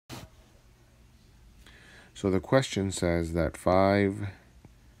So the question says that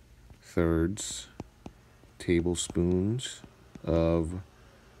 5/3 tablespoons of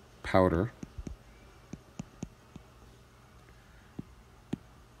powder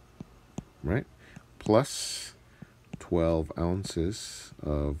right, plus 12 ounces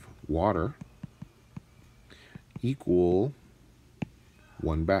of water equal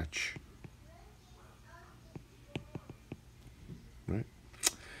one batch. Right?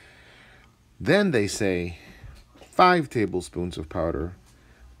 Then they say 5 tablespoons of powder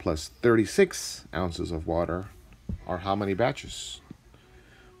plus 36 ounces of water are how many batches?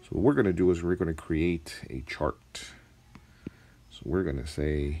 So what we're going to do is we're going to create a chart. So we're going to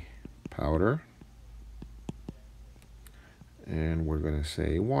say powder, and we're going to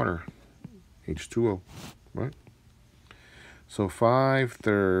say water, H2O, right? So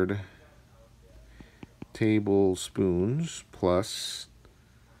 5/3 tablespoons plus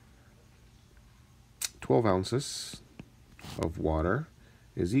 12 ounces of water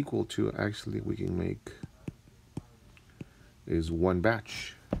is equal to, actually we can make, is one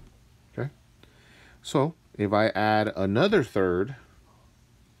batch. Okay? So if I add another third,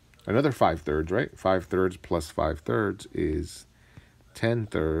 another 5/3, right? 5/3 plus 5/3 is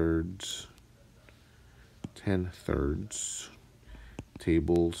 10/3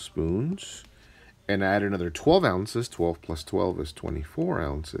 tablespoons, and add another 12 ounces. 12 plus 12 is 24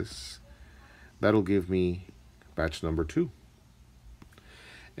 ounces. That'll give me batch number 2.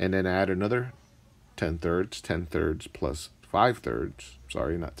 And then add another 10/3. 10/3 plus 5/3.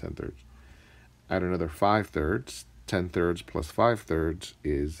 Sorry, not 10/3. Add another 5/3. 10/3 plus 5/3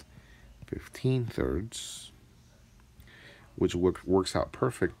 is 15/3, which works out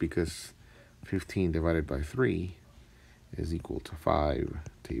perfect because 15 divided by 3 is equal to 5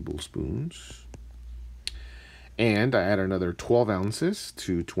 tablespoons. And I add another 12 ounces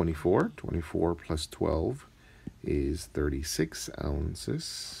to 24. 24 plus 12 is 36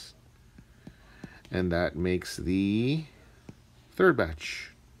 ounces. And that makes the third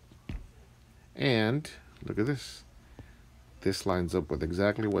batch. And look at this. This lines up with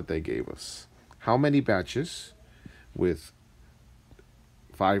exactly what they gave us. How many batches with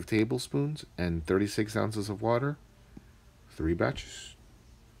 5 tablespoons and 36 ounces of water? 3 batches.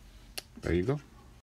 There you go.